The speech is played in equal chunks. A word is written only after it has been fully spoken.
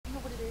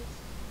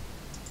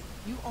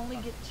You only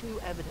get 2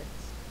 evidence.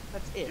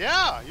 That's it.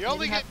 Yeah, you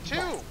only get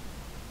 2.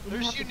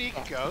 There's unique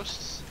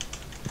ghosts.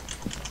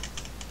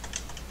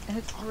 And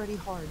it's already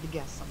hard to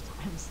guess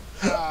sometimes.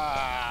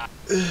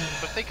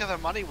 But think of the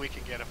money we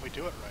can get if we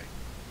do it right.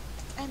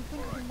 And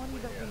think of the money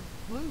that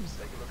we lose.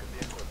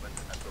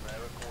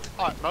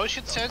 Alright,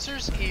 motion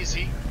sensors,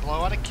 easy.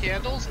 Blow out of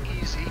candles,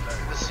 easy.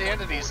 The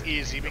sanity's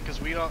easy because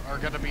we are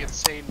going to be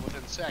insane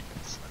within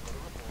seconds.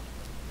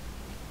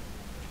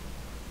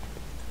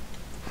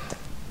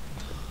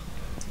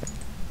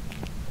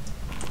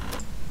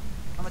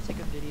 I'm gonna take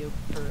a video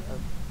for a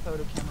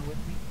photo camera with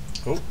me.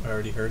 Oh, I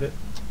already heard it.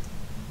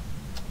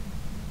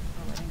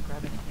 Oh, I didn't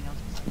grab anything else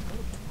besides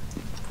photo camera.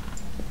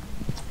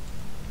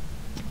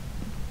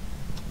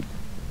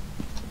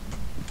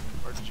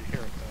 Where did you hear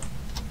it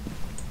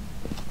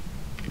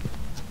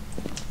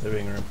though?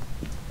 Living room.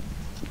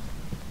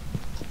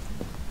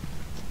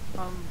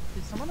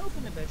 Did someone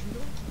open the bedroom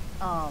door?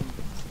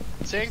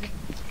 Sink?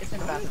 It's in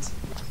the bathroom.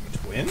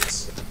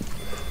 Twins?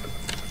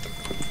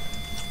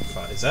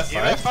 Is that 5?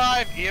 EMF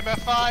 5, EMF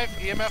 5,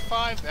 EMF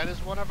 5. That is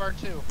one of our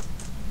 2.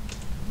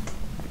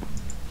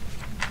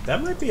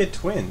 That might be a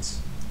twins.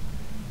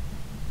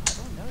 I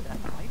don't know, that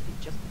might be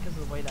just because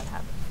of the way that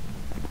happened.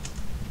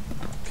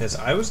 Because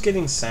I was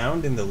getting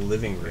sound in the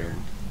living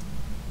room.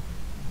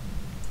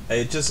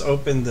 I just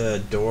opened the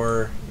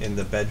door in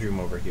the bedroom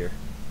over here.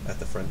 At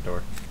the front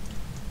door.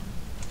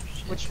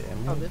 Which, Okay,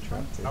 I'm oh, gonna this drop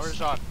one? this.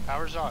 Power's on,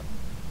 power's on.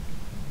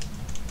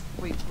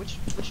 Wait, which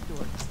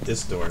door?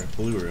 This door,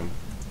 blue room.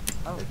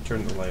 Oh. I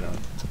turned the light on.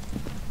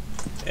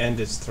 And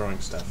it's throwing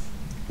stuff.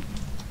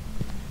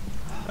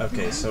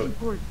 Okay, so... Ouija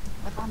board.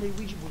 I found a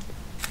Ouija board.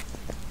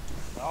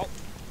 Well,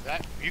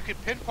 that you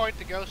could pinpoint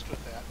the ghost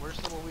with that. Where's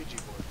the little Ouija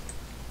board?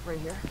 Right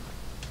here.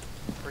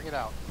 Bring it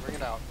out, bring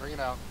it out, bring it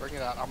out, bring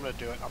it out. I'm gonna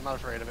do it. I'm not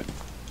afraid of it.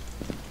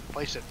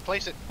 Place it,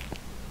 place it.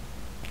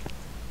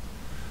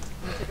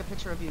 I'm gonna take a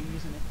picture of you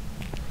using it.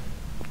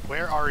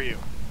 Where are you?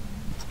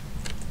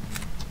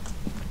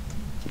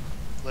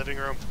 Living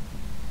room.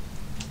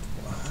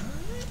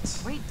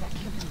 What? Wait, that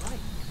can't be right.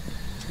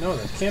 No,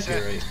 that can't be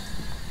right.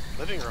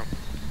 Living room.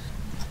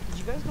 Did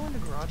you guys go in the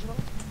garage at all?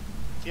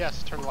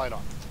 Yes, turn the light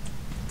on.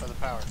 By the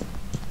power.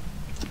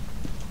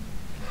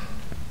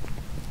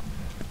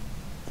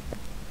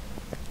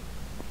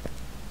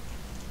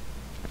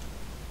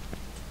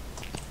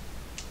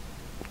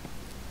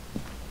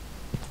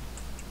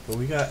 But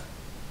we got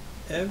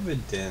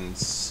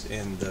evidence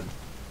in the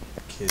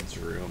kids'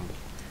 room.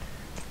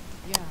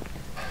 Yeah.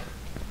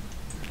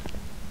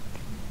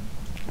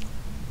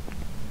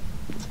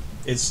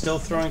 It's still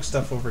throwing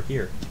stuff over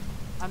here.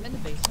 I'm in the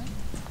basement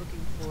looking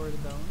for the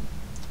bone.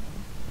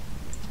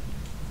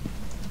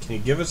 Can you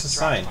give us a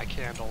sign? My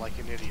candle like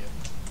an idiot.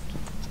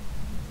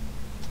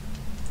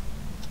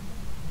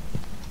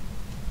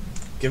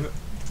 Give it.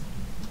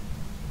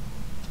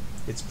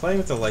 It's playing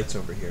with the lights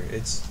over here.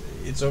 It's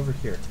over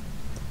here.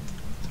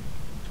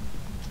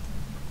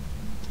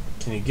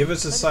 Can you give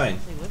us a sign?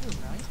 Living room,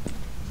 right?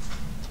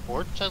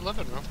 Board said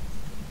living room.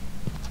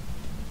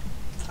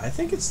 I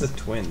think it's the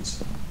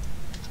twins.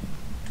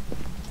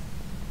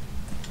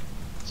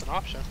 It's an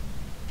option.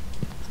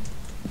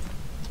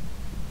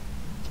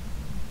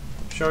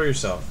 Show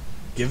yourself.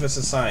 Give us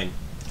a sign.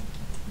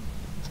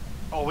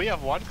 Oh, we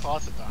have one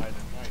closet to hide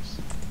in. Nice.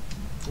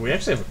 We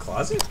actually have a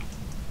closet?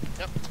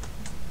 Yep.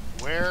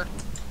 Where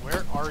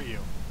are you?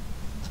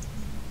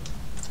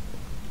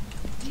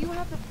 Do you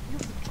have the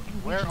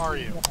fucking Where Ouija are board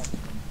you? wall?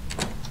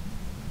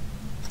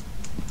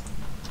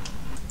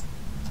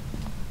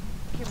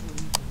 I can't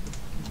believe the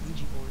fucking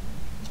Ouija board.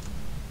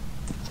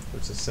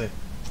 What's it say?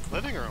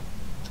 Living room.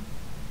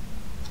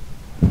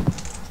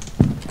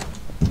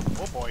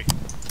 Oh boy.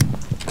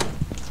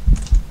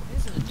 What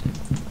is it?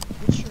 A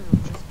picture of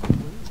just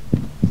blue.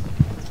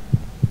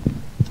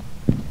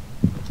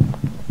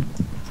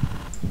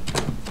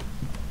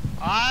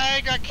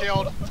 I got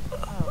killed.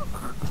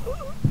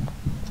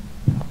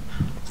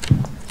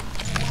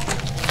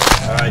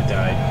 I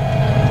died.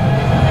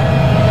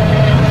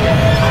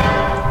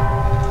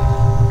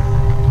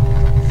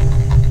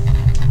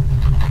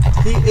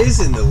 He is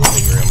in the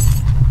living room.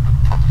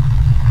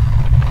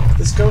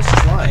 This ghost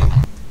is lying.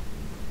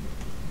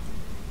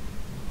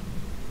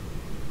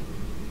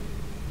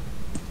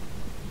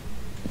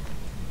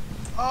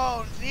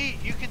 Oh, neat.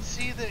 You can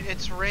see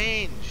its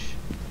range.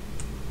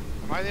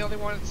 Am I the only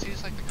one that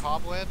sees like the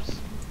cobwebs?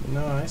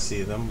 No, I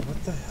see them.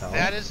 What the hell?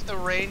 That is the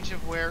range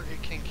of where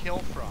it can kill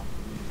from.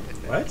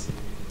 What?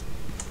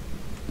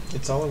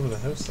 It's all over the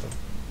house,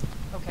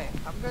 though. Okay,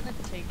 I'm gonna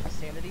take a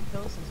sanity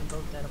pill since I'm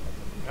both dead.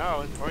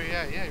 Oh,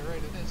 yeah, you're right.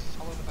 It is. It's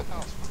all over the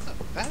house. What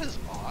the? That is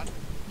odd.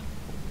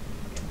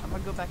 Okay, I'm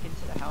gonna go back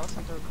into the house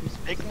and throw a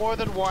crucifix. Make more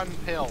than one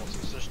pill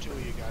since there's 2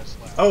 of you guys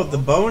left. Oh, the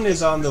bone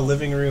is on the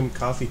living room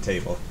coffee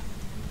table.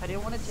 I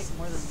didn't want to take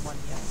more than one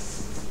yet.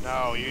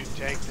 No,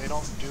 they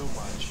don't do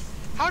much.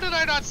 How did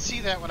I not see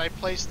that when I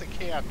placed the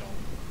candle?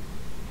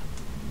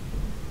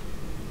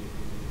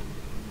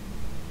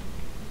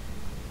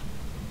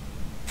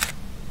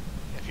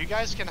 If you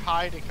guys can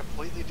hide in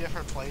completely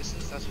different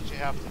places, that's what you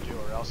have to do,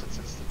 or else it's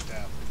instant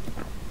death.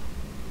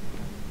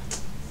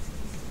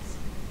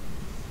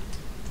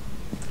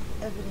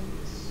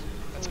 Evidence.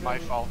 That's my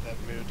fault that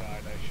Moo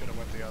died. I should have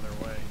went the other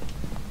way.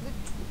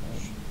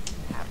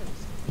 It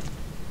happens.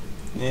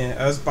 Yeah,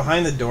 I was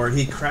behind the door.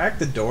 He cracked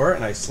the door,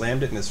 and I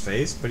slammed it in his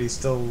face, but he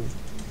still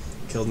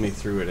killed me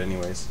through it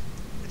anyways.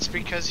 It's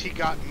because he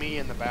got me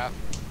in the bathroom.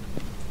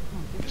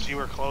 Because you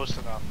were close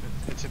enough.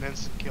 It's an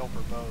instant kill for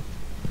both.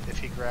 If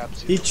he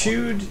grabs you. He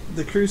chewed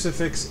the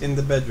crucifix in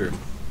the bedroom.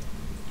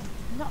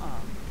 Nuh-uh.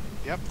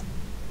 Yep.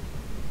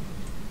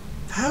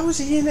 How is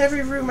he in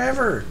every room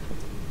ever?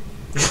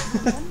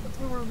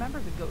 Remember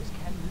the ghost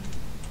can move.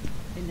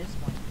 In this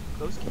one,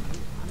 ghost can move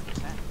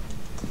 100%.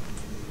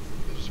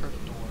 I just heard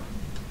a door.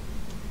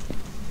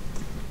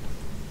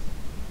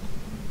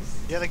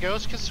 Yeah, the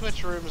ghost can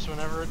switch rooms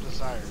whenever it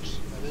desires.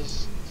 That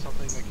is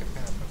something that can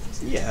happen.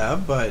 Yeah,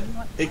 but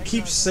it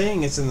keeps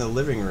saying it's in the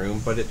living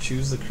room, but it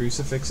chews the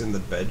crucifix in the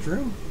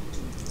bedroom?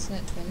 Isn't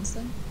it twins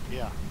then?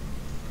 Yeah.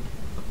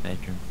 What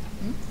bedroom?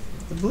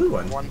 The blue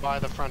one. One by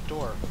the front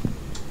door.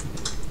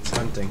 It's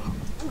hunting.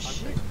 Oh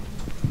shit.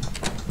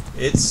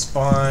 It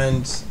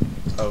spawned...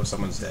 Oh,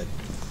 someone's dead.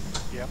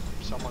 Yep,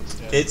 someone's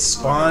dead. It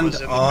spawned Whoever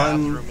was in the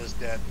on... bathroom is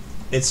dead.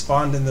 It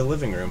spawned in the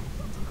living room.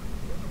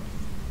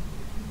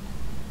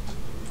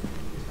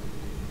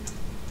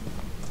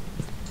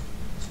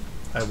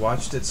 I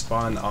watched it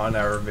spawn on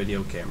our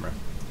video camera.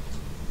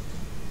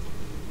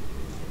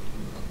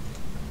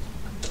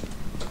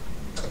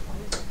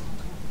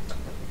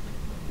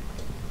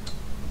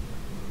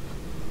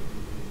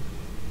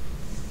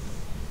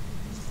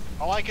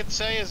 All I can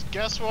say is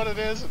guess what it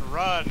is and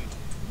run.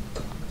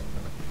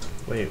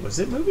 Wait, was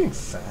it moving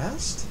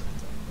fast?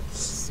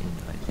 Seemed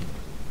like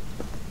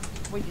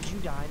it. Wait, did you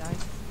die?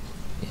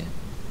 Yeah.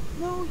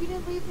 No, you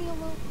didn't leave me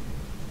alone.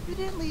 You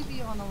didn't leave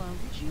me on alone,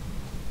 did you?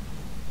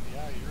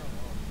 Yeah, you're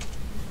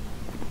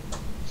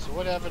alone. So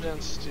what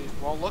evidence do...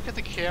 Well, look at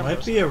the cameras.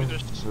 Might be a Maybe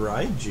there's-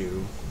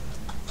 Raiju.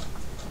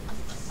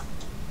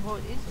 Well,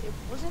 it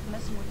wasn't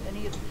messing with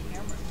any of the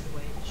cameras the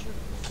way it should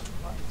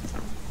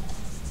have.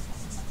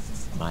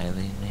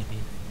 Miley, maybe?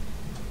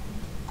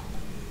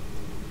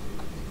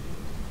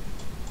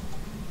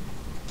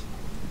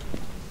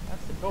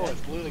 That's the Oh, best.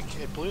 it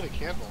blew the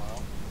candle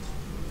out.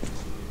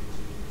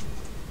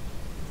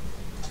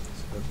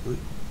 So it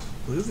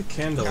blew the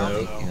candle Count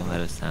out. though, You can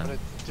let us but down. it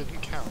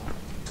didn't count.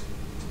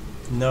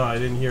 No, I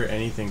didn't hear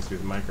anything through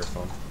the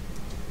microphone.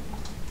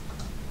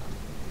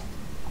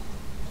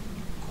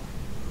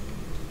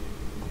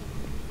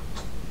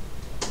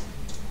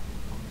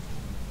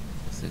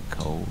 Is it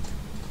cold?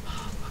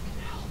 Fucking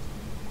hell.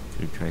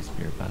 Should we try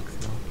spirit box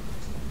at all?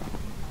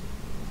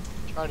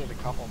 Tried it a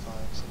couple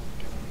times and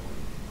didn't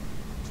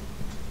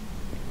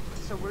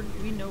get So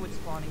we know it's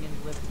spawning in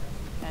the living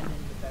room and in the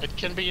anywhere. bedroom. It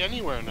can be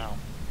anywhere now.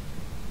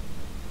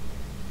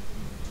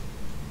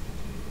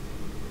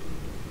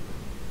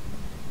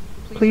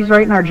 Please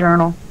write in our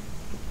journal.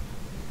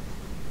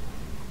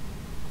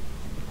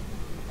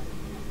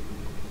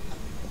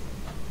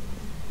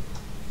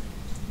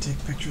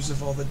 Take pictures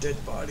of all the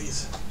dead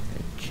bodies.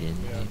 A gin,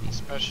 Yeah, maybe?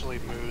 especially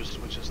Moose,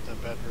 which is the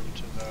bedroom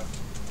to the...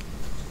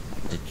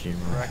 The gin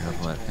will Directly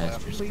have to what the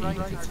faster left. speed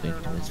if its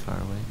victim is far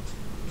away.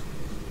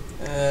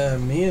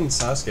 Me and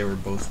Sasuke were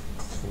both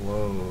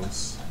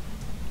close.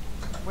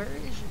 Where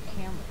is your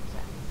camera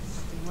at?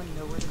 Anyone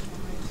know where the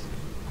camera is?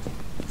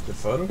 The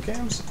photo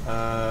cams?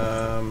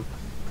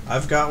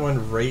 I've got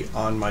one right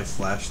on my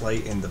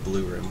flashlight in the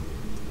blue room.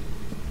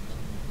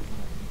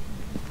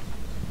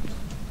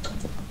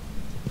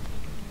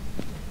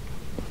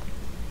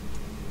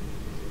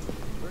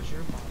 Where's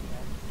your body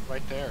at?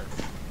 Right there.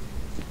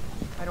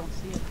 I don't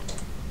see it.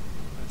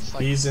 It's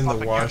like He's in the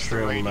up against the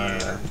washroom,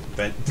 radiator.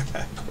 bent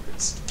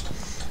backwards.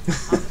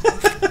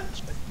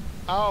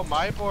 Oh,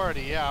 my board.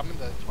 Yeah, I'm in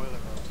the toilet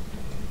room.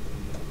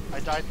 I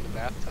died in the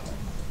bathtub.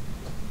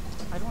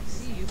 I don't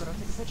see you, but I'll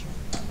take a picture.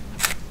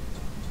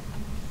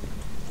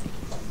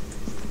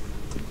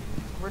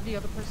 Where'd the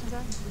other person go?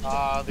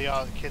 Where'd you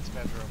go? The kid's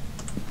bedroom.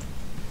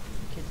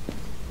 Kids.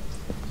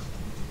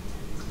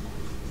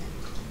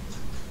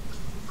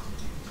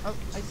 Oh,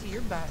 I see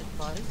your body.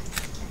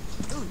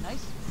 Ooh,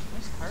 nice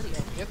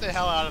cardio. Get the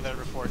hell out of there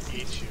before it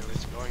eats you.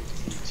 It's going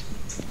to eat.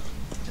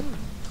 Ooh.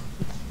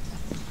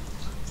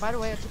 By the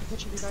way, I took a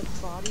picture of your guys'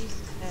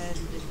 bodies, and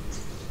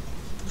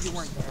you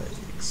weren't there.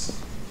 Yikes.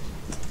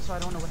 So I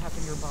don't know what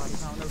happened to your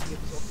bodies. I don't know if you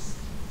absorbed.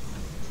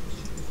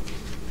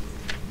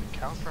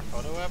 Count for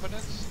photo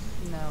evidence?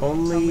 No.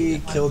 Only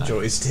somebody-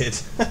 Killjoys did.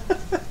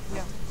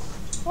 Yeah.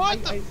 What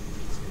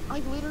I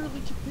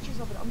literally took pictures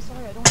of it. I'm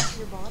sorry, I don't see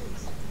your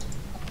bodies.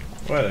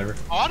 Whatever.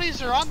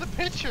 Bodies are on the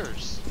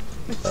pictures.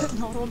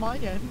 Not on my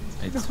end.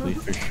 It's we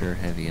for sure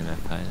have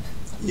EMF highs.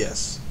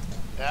 Yes.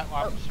 That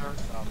I'm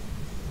certain of.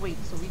 Wait,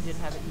 so we did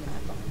have an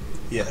EMF on it.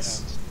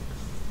 Yes.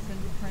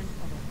 Fingerprint,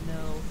 I don't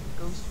know.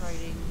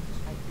 Ghostwriting,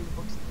 I threw the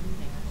books in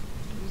there.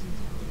 Using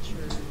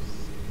temperatures.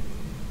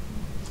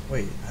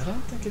 Wait, I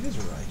don't think it is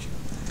a Raiju.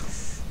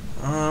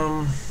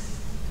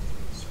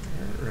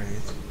 Spirit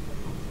Wraith.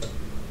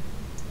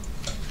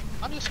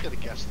 I'm just gonna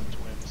guess the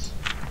twins.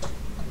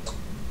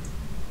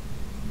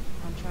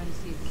 I'm trying to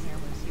see the camera,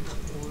 see if it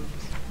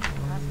orbs. It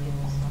has to be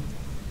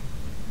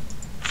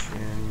something.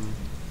 Jin.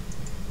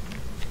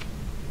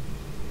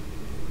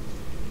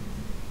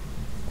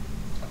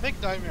 I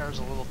think Nightmare is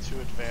a little too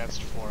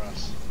advanced for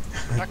us.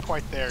 We're not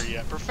quite there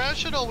yet.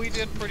 Professional, we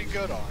did pretty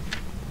good on.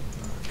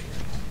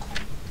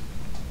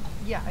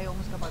 Yeah, I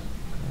almost got my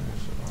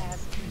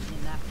ass beaten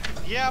in that.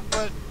 Yeah,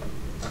 but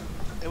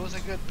it was a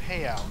good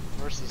payout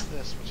versus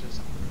this, which is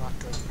not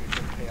going to be a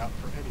good payout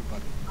for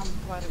anybody. I'm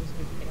glad it was a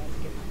good payout to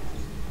get my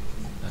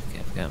ass. Okay,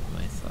 I've got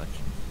my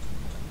selection.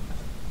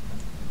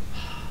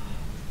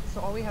 So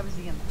all we have is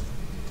the EMF.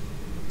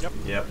 Yep.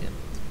 Yep. Yep.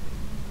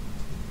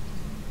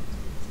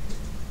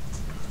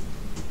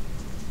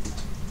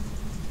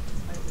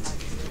 I have no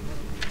idea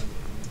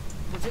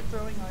what. Was it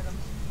throwing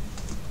items?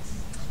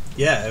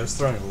 Yeah, it was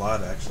throwing a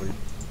lot actually.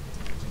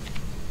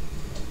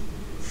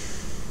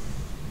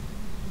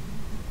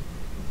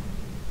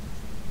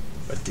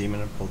 But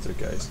demon and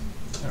poltergeist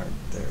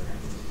aren't there.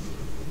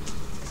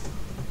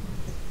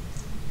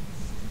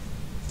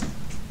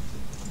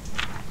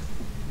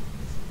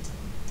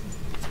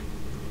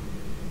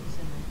 It's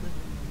in my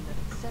living room that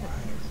it said it was.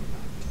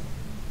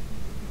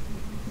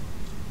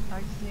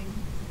 I think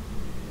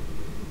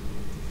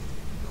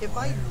if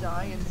I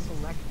die and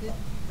select it,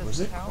 does Was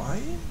it it count?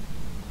 quiet?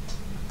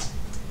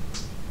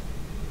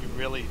 You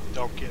really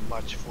don't get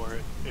much for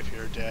it if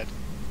you're dead.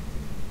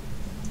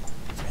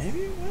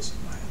 Maybe it was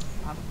quiet.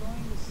 I'm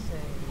going to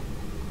say,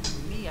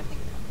 me, I think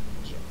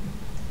it's Jim.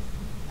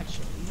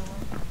 Actually, you know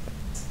what?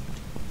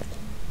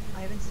 I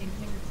haven't seen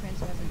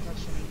fingerprints, I haven't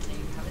touched anything,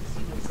 haven't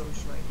seen no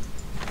ghost writing.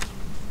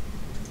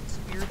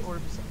 Spirit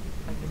orbs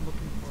I've been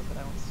looking for,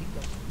 but I don't see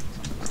ghost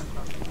writing. Some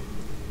problem.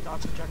 Dot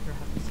projector,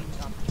 haven't seen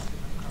dot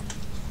projector, no problem.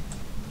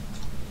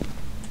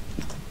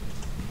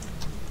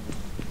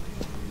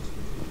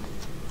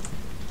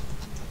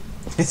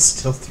 It's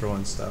still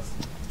throwing stuff.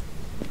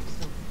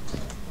 So,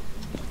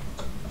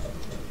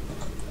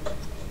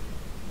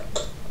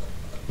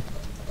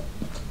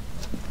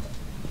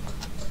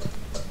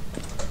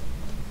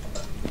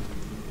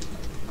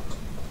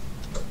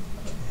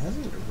 It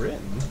hasn't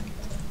written.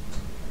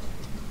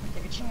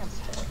 take a chance.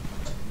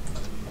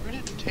 Where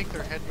did it take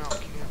their head mount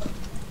camera?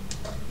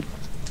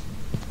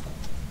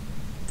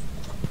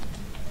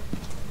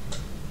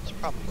 It's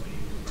probably me.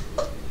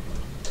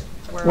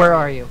 Where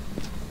are you?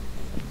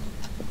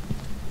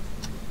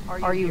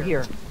 Are you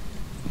here?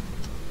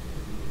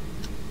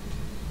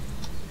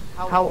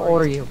 How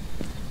old are you?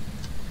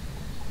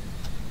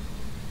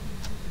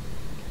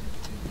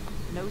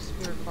 No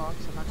spirit box,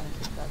 I'm not gonna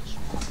take that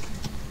chance.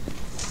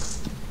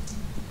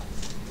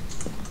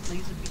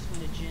 Leaves it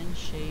between a Jinn,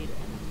 Shade,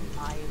 and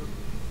I.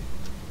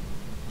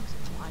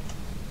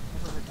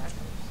 Never heard that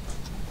ghost.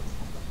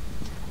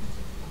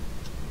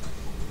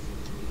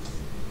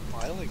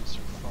 Filings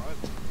are fun.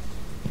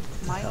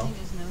 Myling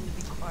is known to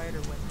be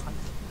quieter when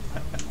hunted. I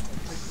don't know what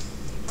frequency.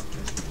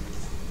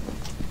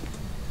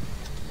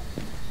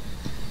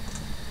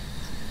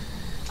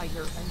 I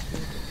hear it. I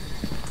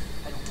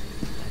don't know.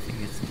 I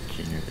think it's the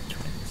Jin or the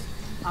twins.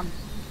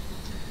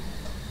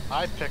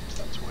 I picked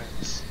the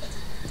twins.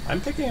 I'm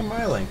picking a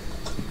Myling.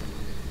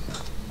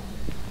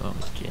 Oh,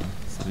 Jin.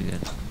 So we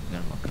gotta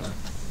walk over.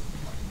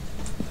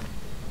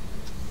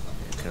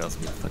 It could also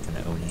be a fucking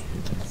Oni. Who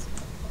knows?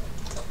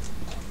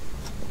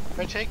 If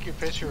I take your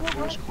picture of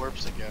Blue's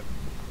corpse again,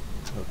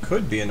 Oh, it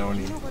could be an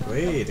Oni.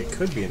 Wait, it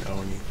could be an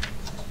Oni.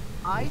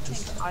 I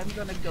think I'm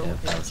gonna go Yeah,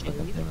 with if I was Shade.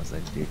 looking at them, I was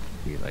like, dude,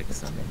 be like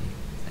so many.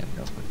 I have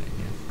no fucking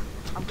idea.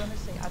 I'm gonna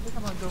say, I think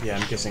I'm gonna go Yeah,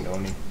 for I'm guessing Shade.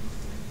 Oni.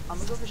 I'm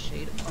gonna go for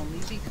Shade only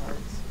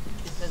because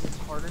it says it's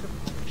harder to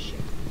find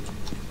Shade.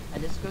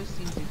 And this ghost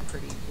seems to be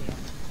pretty damn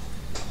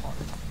hard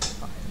to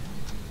find.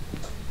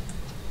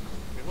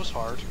 it was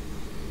hard. It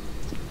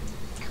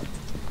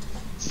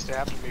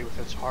stabbed me with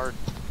its hard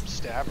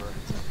stabber.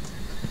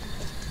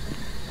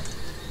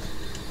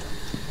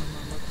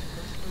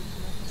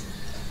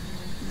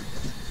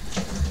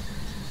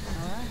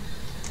 Alright.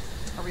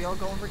 Are we all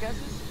going for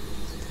guesses?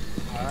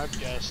 I've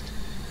guessed.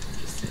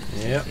 Just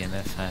Yep.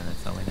 EMF time,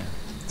 that's all we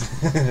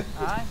know.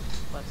 Alright,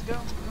 let's go.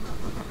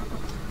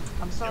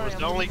 I'm It sorry. was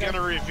I'm only gonna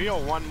going to guess. reveal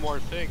one more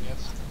thing.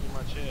 That's pretty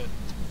much it.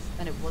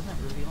 And it wasn't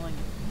revealing it.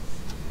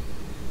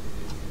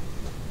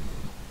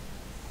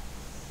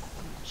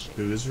 Shade.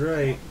 Who's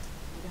right?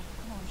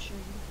 Come on, Shade.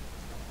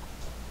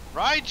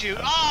 Raiju!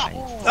 Ah!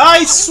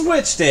 I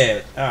switched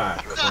it!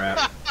 Ah,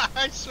 crap.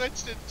 I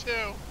switched it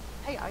too.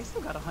 Hey, I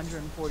still got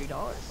 $140.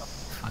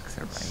 Fuck's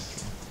a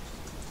right.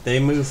 They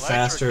move Electric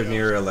faster ghost.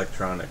 near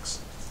electronics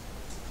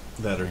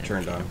that are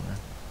turned on.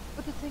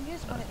 But the thing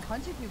is, when it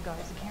hunted you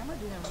guys, the camera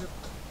didn't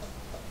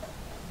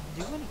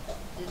do anything.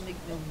 Didn't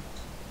make them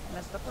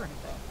messed up or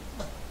anything.